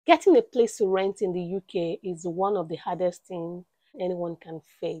Getting a place to rent in the UK is one of the hardest things anyone can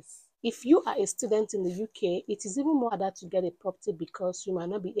face. If you are a student in the UK, it is even more harder to get a property because you might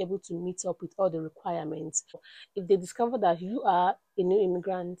not be able to meet up with all the requirements. If they discover that you are a new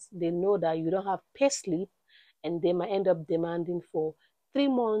immigrant, they know that you don't have pay slip and they might end up demanding for 3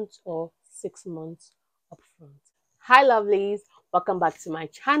 months or 6 months upfront. Hi lovelies, welcome back to my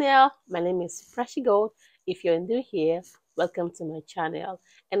channel. My name is Freshy Gold. If you're new here, welcome to my channel.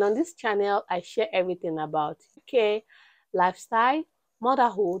 And on this channel, I share everything about UK, lifestyle,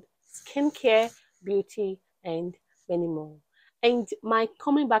 motherhood, skincare, beauty, and many more. And my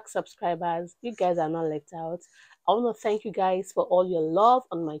coming back subscribers, you guys are not left out. I want to thank you guys for all your love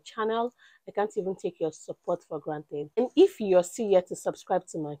on my channel. I can't even take your support for granted. And if you're still yet to subscribe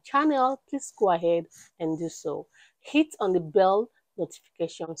to my channel, please go ahead and do so. Hit on the bell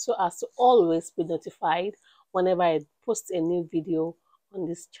notification so as to always be notified whenever I post a new video on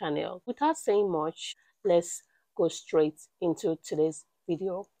this channel. Without saying much, let's go straight into today's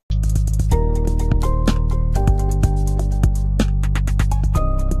video.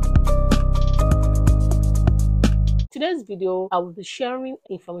 Today's video, I will be sharing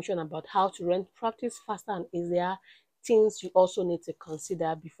information about how to rent properties faster and easier, things you also need to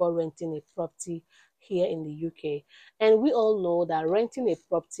consider before renting a property here in the UK. And we all know that renting a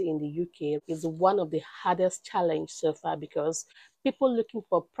property in the UK is one of the hardest challenges so far because people looking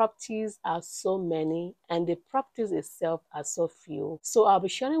for properties are so many and the properties itself are so few. So I'll be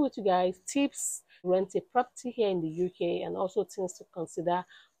sharing with you guys tips to rent a property here in the UK and also things to consider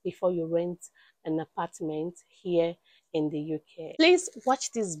before you rent an apartment here in the UK. Please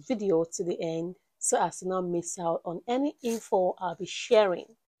watch this video to the end so as to not miss out on any info I'll be sharing.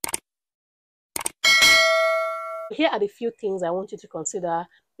 Here are the few things I want you to consider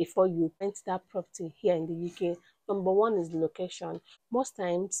before you rent that property here in the UK. Number one is location. Most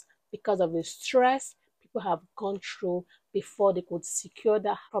times, because of the stress people have gone through before they could secure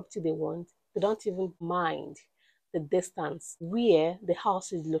that property they want, they don't even mind the distance where the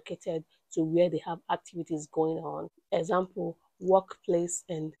house is located to where they have activities going on. Example, workplace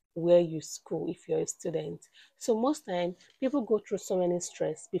and where you school if you're a student. So most time people go through so many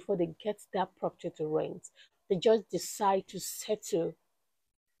stress before they get that property to rent. They just decide to settle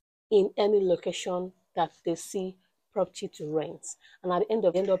in any location that they see property to rent. And at the end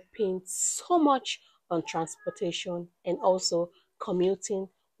end up paying so much on transportation and also commuting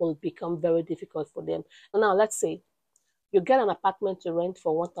will become very difficult for them. Now let's say you get an apartment to rent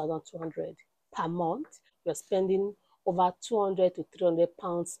for 1,200 per month. You're spending over 200 to 300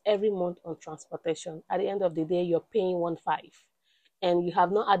 pounds every month on transportation. At the end of the day, you're paying 1,500, and you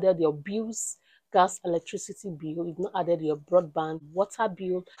have not added your bills, gas, electricity bill. You've not added your broadband, water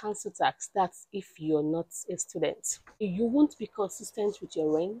bill, council tax. That's if you're not a student. You won't be consistent with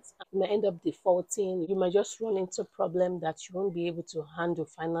your rent. You may end up defaulting. You might just run into a problem that you won't be able to handle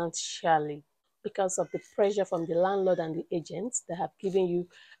financially because of the pressure from the landlord and the agents that have given you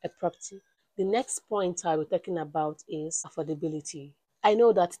a property. The next point I'll be talking about is affordability. I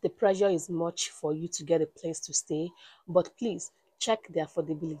know that the pressure is much for you to get a place to stay, but please check the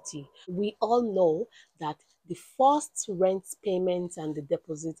affordability. We all know that the first rent payments and the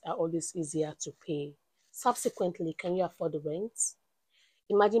deposit are always easier to pay. Subsequently, can you afford the rent?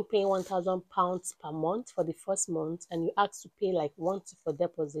 Imagine paying £1,000 per month for the first month and you ask to pay like one for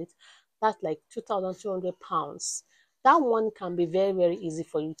deposit. That's like £2,200. That one can be very, very easy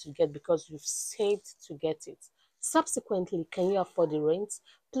for you to get because you've saved to get it. Subsequently, can you afford the rent?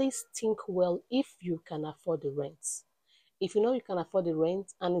 Please think well if you can afford the rent. If you know you can afford the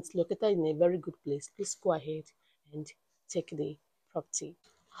rent and it's located in a very good place, please go ahead and take the property.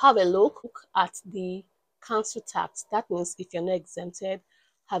 Have a look at the council tax. That means if you're not exempted,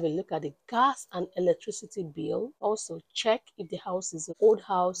 have a look at the gas and electricity bill. Also check if the house is an old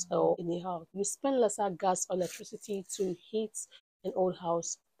house or a new house. You spend lesser gas or electricity to heat an old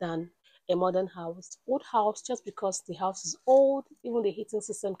house than a modern house. Old house, just because the house is old, even the heating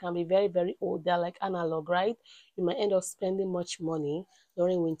system can be very, very old. They're like analog, right? You might end up spending much money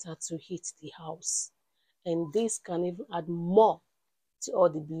during winter to heat the house. And this can even add more to all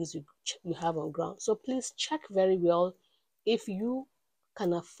the bills you have on ground. So please check very well if you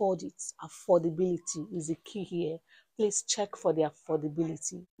can afford it. Affordability is the key here. Please check for the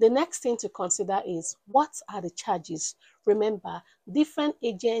affordability. The next thing to consider is what are the charges? Remember, different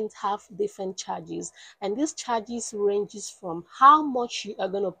agents have different charges, and these charges ranges from how much you are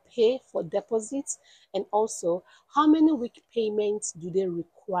going to pay for deposits and also how many week payments do they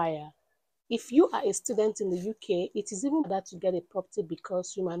require. If you are a student in the UK, it is even harder to get a property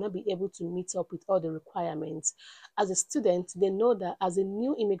because you might not be able to meet up with all the requirements. As a student, they know that as a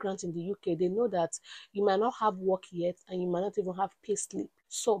new immigrant in the UK, they know that you might not have work yet and you might not even have pay slip.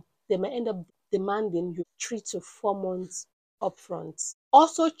 So they may end up demanding you 3 to 4 months upfront.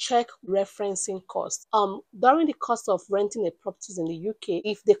 Also check referencing costs. During the cost of renting a property in the UK,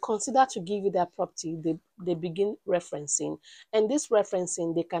 if they consider to give you that property, they begin referencing. And this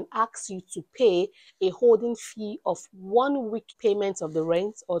referencing, they can ask you to pay a holding fee of 1 week payment of the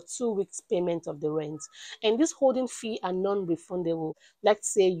rent or 2 weeks payment of the rent. And this holding fee are non-refundable.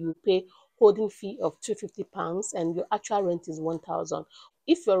 Let's say you pay holding fee of £250 and your actual rent is 1,000.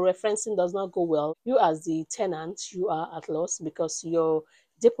 If your referencing does not go well, you as the tenant, you are at loss because your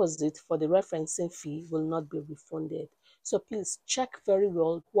deposit for the referencing fee will not be refunded. So please check very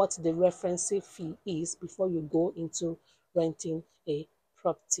well what the referencing fee is before you go into renting a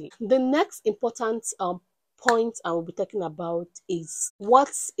property. The next important point I will be talking about is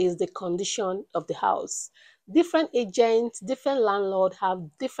what is the condition of the house. Different agents, different landlords have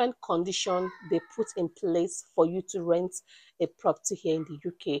different conditions they put in place for you to rent a property here in the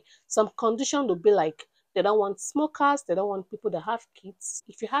UK. Some conditions will be like they don't want smokers, they don't want people that have kids.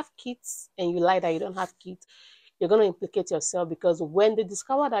 If you have kids and you lie that you don't have kids, you're going to implicate yourself because when they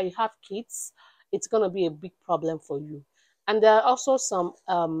discover that you have kids, it's going to be a big problem for you. And there are also some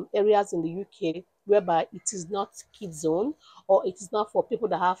areas in the UK whereby it is not kid zone or it is not for people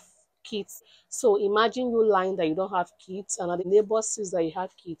that have kids. So imagine you lying that you don't have kids and the neighbor sees that you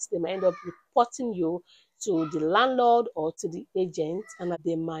have kids, they might end up reporting you to the landlord or to the agent and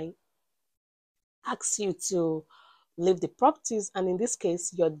they might ask you to leave the properties, and in this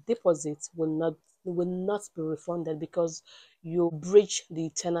case your deposit will not be refunded because you breach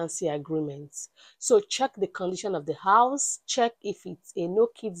the tenancy agreement. So check the condition of the house, check if it's a no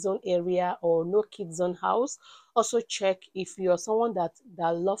kid zone area or no kid zone house. Also check if you're someone that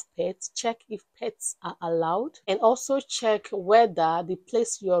love pets, check if pets are allowed, and also check whether the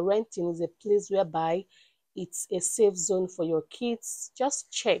place you're renting is a place whereby it's a safe zone for your kids.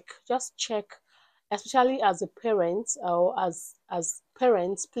 Just check, especially as a parent or as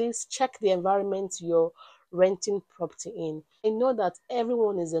parents, please check the environment you're renting property in. I know that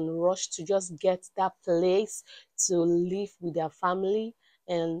everyone is in a rush to just get that place to live with their family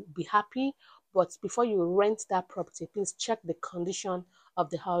and be happy, but before you rent that property, please check the condition of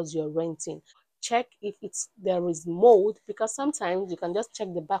the house you're renting. Check if there is mold, because sometimes you can just check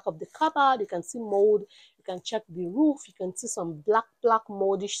the back of the cupboard, you can see mold. You can check the roof, you can see some black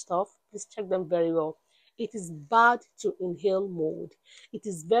moldish stuff. Please check them very well. It is bad to inhale mold. It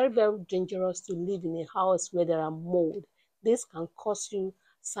is very dangerous to live in a house where there are mold. This can cause you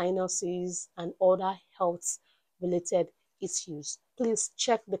sinuses and other health related issues. Please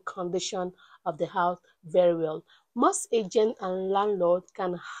check the condition of the house very well. Most agent and landlord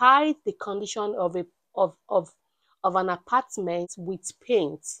can hide the condition of an apartment with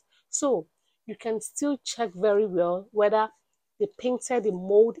paint. So you can still check very well whether they painted the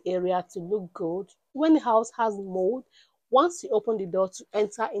mold area to look good. When the house has mold, once you open the door to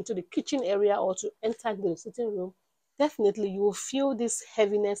enter into the kitchen area or to enter into the sitting room, definitely you will feel this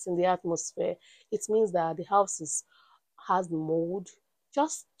heaviness in the atmosphere. It means that the house has mold.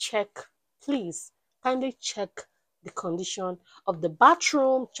 Just check, please, kindly check the condition of the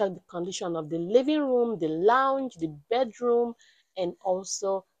bathroom, check the condition of the living room, the lounge, the bedroom, and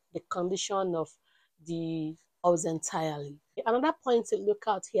also the condition of the house entirely. Another point to look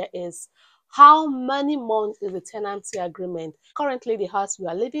at here is how many months is the tenancy agreement. Currently, the house we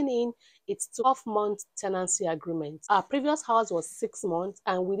are living in, it's 12-month tenancy agreement. Our previous house was 6 months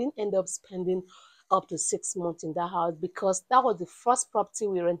and we didn't end up spending up to 6 months in that house because that was the first property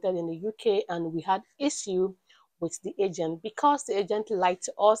we rented in the UK and we had issue with the agent. Because the agent lied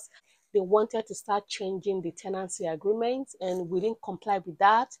to us, they wanted to start changing the tenancy agreement and we didn't comply with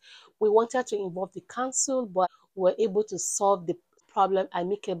that. We wanted to involve the council, but we were able to solve the problem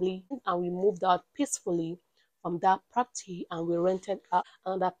amicably and we moved out peacefully from that property and we rented out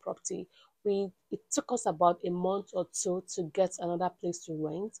another property. It took us about a month or two to get another place to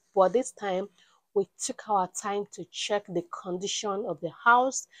rent, but this time we took our time to check the condition of the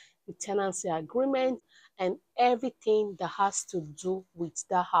house, the tenancy agreement, and everything that has to do with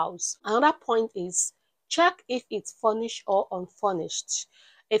the house. Another point is check if it's furnished or unfurnished.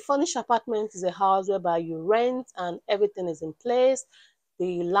 A furnished apartment is a house whereby you rent and everything is in place.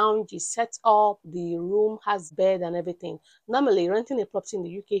 The lounge is set up, the room has bed and everything. Normally, renting a property in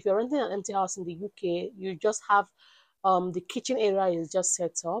the UK, if you're renting an empty house in the UK, you just have the kitchen area is just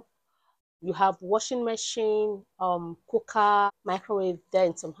set up. You have washing machine, cooker, microwave there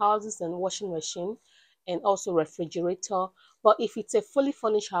in some houses, and washing machine, and also refrigerator. But if it's a fully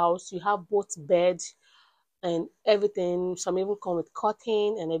furnished house, you have both bed and everything. Some even come with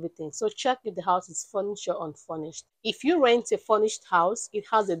curtain and everything. So check if the house is furnished or unfurnished. If you rent a furnished house, it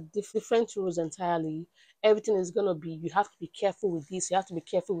has a different rules entirely. Everything is gonna be, you have to be careful with this, you have to be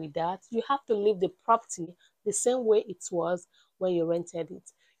careful with that. You have to leave the property the same way it was when you rented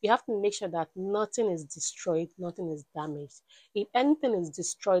it. You have to make sure that nothing is destroyed, nothing is damaged. If anything is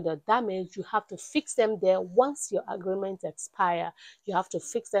destroyed or damaged, you have to fix them there once your agreement expire. You have to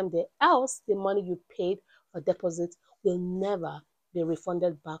fix them there, else the money you paid or deposit will never be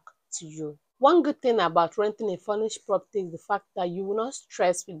refunded back to you. One good thing about renting a furnished property is the fact that you will not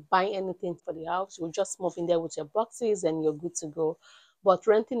stress with buying anything for the house. You will just move in there with your boxes and you're good to go. But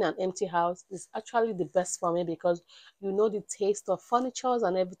renting an empty house is actually the best for me because you know the taste of furnitures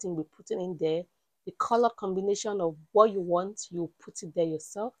and everything we put in there, the color combination of what you want, you put it there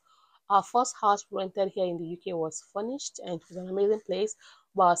yourself. Our first house rented here in the UK was furnished and it was an amazing place.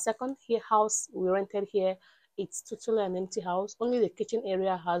 But our second here house we rented here, it's totally an empty house. Only the kitchen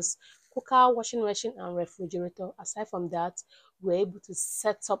area has cooker, washing machine, and refrigerator. Aside from that, we're able to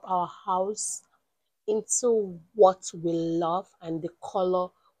set up our house into what we love and the color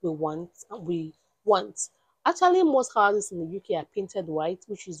we want. Actually, most houses in the UK are painted white,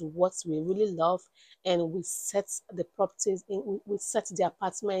 which is what we really love, and we set the properties in we set the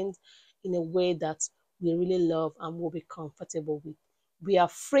apartment in a way that we really love and will be comfortable with. We are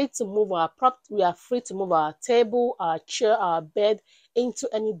free to move our we are free to move our table, our chair, our bed into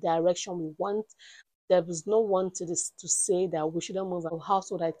any direction we want. There is no one to say that we shouldn't move our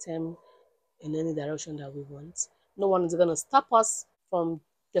household item in any direction that we want. No one is going to stop us from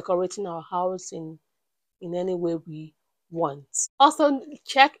decorating our house in any way we want. Also,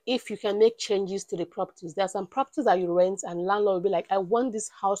 check if you can make changes to the properties. There are some properties that you rent, and landlord will be like, I want this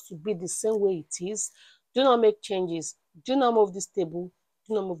house to be the same way it is. Do not make changes. Do not move this table.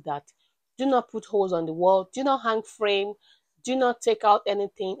 Do not move that. Do not put holes on the wall. Do not hang frame. Do not take out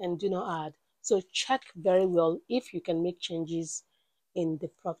anything and do not add. So check very well if you can make changes in the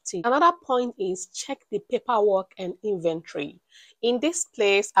property. Another point is check the paperwork and inventory. In this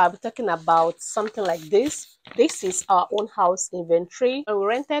place, I'll be talking about something like this. This is our own house inventory. When we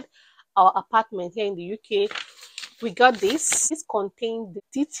rented our apartment here in the UK, we got this. This contained the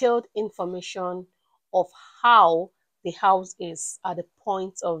detailed information of how the house is at the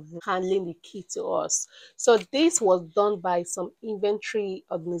point of handling the key to us. So this was done by some inventory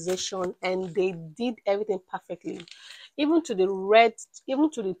organization and they did everything perfectly. Even to the red, even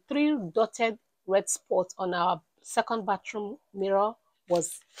to the three dotted red spots on our second bathroom mirror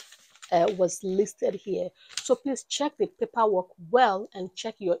was listed here. So please check the paperwork well and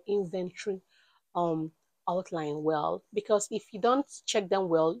check your inventory um outline well, because if you don't check them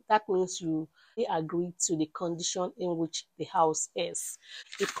well, that means you agree to the condition in which the house is.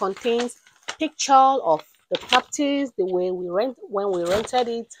 It contains picture of the properties, the way we rent when we rented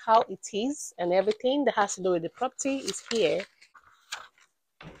it, how it is, and everything that has to do with the property is here.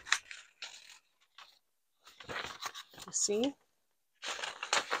 You see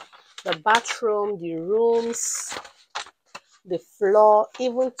the bathroom, the rooms, the floor,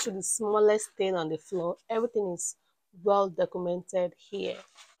 even to the smallest thing on the floor, everything is well documented here.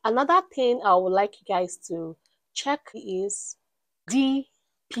 Another thing I would like you guys to check is DPS.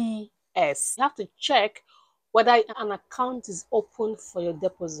 You have to check whether an account is open for your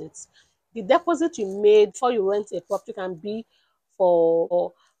deposits. The deposit you made before you rent a property can be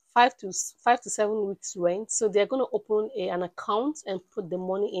for 5 to 7 weeks rent. So they're going to open an account and put the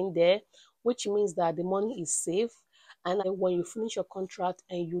money in there, which means that the money is safe. And when you finish your contract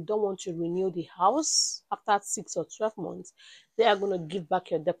and you don't want to renew the house after 6 or 12 months, they are going to give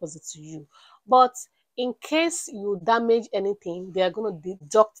back your deposit to you. But in case you damage anything, they are going to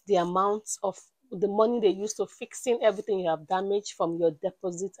deduct the amount of the money they used to fixing everything you have damaged from your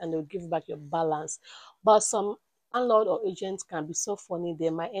deposit and they'll give back your balance. But some landlord or agents can be so funny, they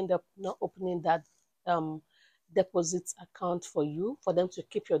might end up not opening that deposit account for you, for them to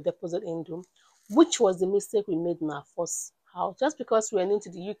keep your deposit in them, which was the mistake we made in our first house. Just because we were new to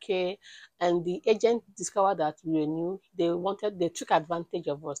the UK and the agent discovered that we were new, they took advantage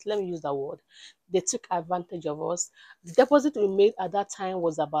of us. Let me use that word. They took advantage of us. The deposit we made at that time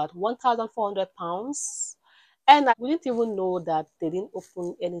was about £1,400. And we didn't even know that they didn't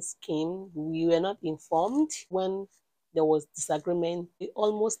open any scheme. We were not informed when there was disagreement. They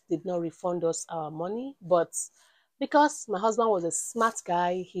almost did not refund us our money. But because my husband was a smart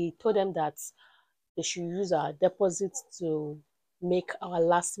guy, he told them that they should use our deposit to make our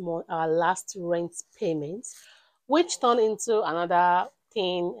last rent payments, which turned into another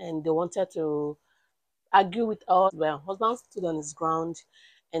thing, and they wanted to argue with us. Well, husband stood on his ground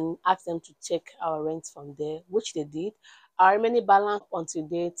and asked them to take our rent from there, which they did. Our remaining balance until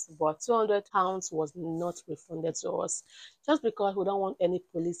date, but £200 was not refunded to us, just because we don't want any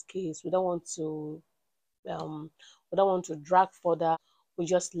police case. Um, we don't want to drag further. We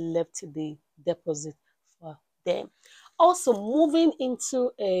just left the deposit for them. Also, moving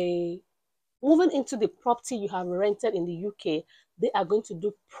into the property you have rented in the UK, they are going to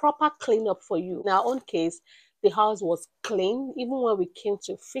do proper cleanup for you. In our own case, the house was clean. Even when we came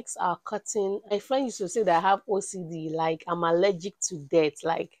to fix our curtain, my friend used to say that I have OCD, like I'm allergic to dirt.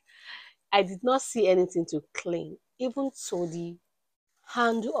 Like I did not see anything to clean. Even to the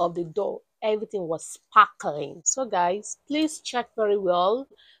handle of the door, everything was sparkling. So guys, please check very well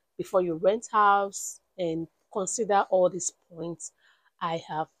before you rent house and consider all these points I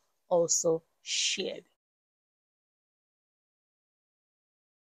have also shared.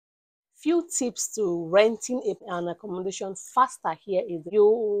 Few tips to renting an accommodation faster here is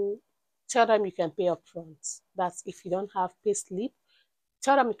you tell them you can pay upfront. That's if you don't have pay slip,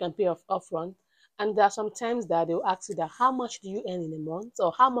 tell them you can pay off upfront. And there are some times that they'll ask you that how much do you earn in a month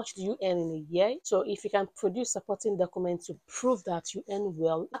or how much do you earn in a year. So if you can produce supporting documents to prove that you earn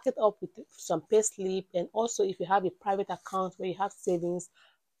well, back it up with some pay slip. And also if you have a private account where you have savings,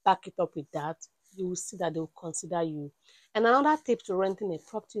 back it up with that. You will see that they will consider you. And another tip to renting a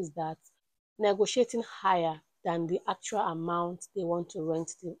property is that negotiating higher than the actual amount they want to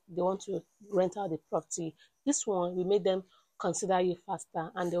rent out the property. This one will make them consider you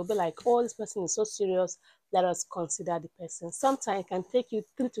faster, and they'll be like, oh, this person is so serious, let us consider the person. Sometimes it can take you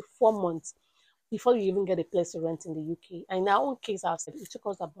 3 to 4 months before you even get a place to rent in the UK. And in our own case, I said it took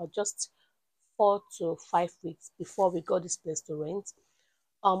us about just 4 to 5 weeks before we got this place to rent.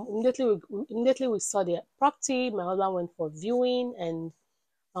 Immediately we saw the property. My husband went for viewing, and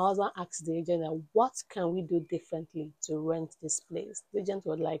my husband asked the agent, what can we do differently to rent this place? The agent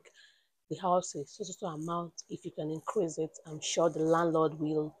was like, the house is so amount. If you can increase it, I'm sure the landlord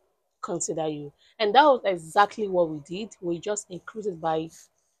will consider you. And that was exactly what we did. We just increased it by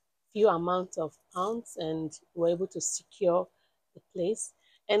few amount of pounds, and were able to secure the place.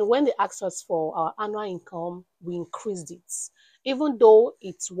 And when they asked us for our annual income, we increased it. Even though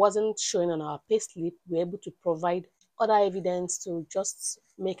it wasn't showing on our payslip, we were able to provide other evidence to just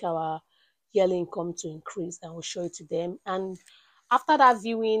make our yearly income to increase, and we'll show it to them. And after that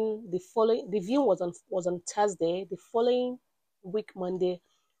viewing, the viewing was on Thursday. The following week, Monday,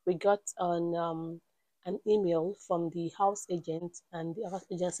 we got an email from the house agent, and the house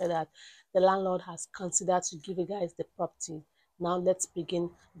agent said that the landlord has considered to give you guys the property. Now let's begin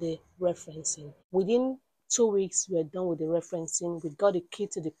the referencing. Within 2 weeks, we are done with the referencing. We got the key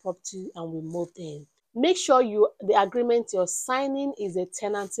to the property and we moved in. Make sure the agreement you're signing is a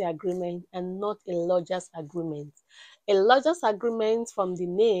tenancy agreement and not a lodger's agreement. A lodger's agreement, from the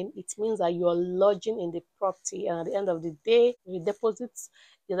name, it means that you're lodging in the property, and at the end of the day, the deposits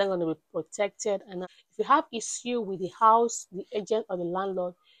is not going to be protected. And if you have issue with the house, the agent, or the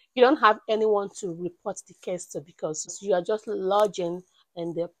landlord, you don't have anyone to report the case to, because you are just lodging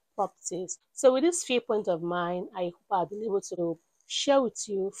in the properties. So with this few points of mine, I hope I've been able to share with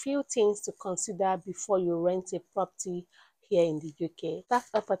you a few things to consider before you rent a property here in the UK. That's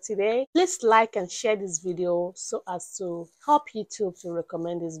all for today. Please like and share this video so as to help YouTube to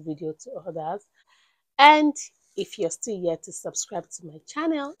recommend this video to others. And if you're still yet to subscribe to my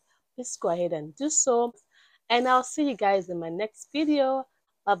channel, please go ahead and do so. And I'll see you guys in my next video.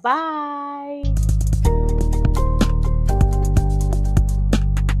 Bye bye.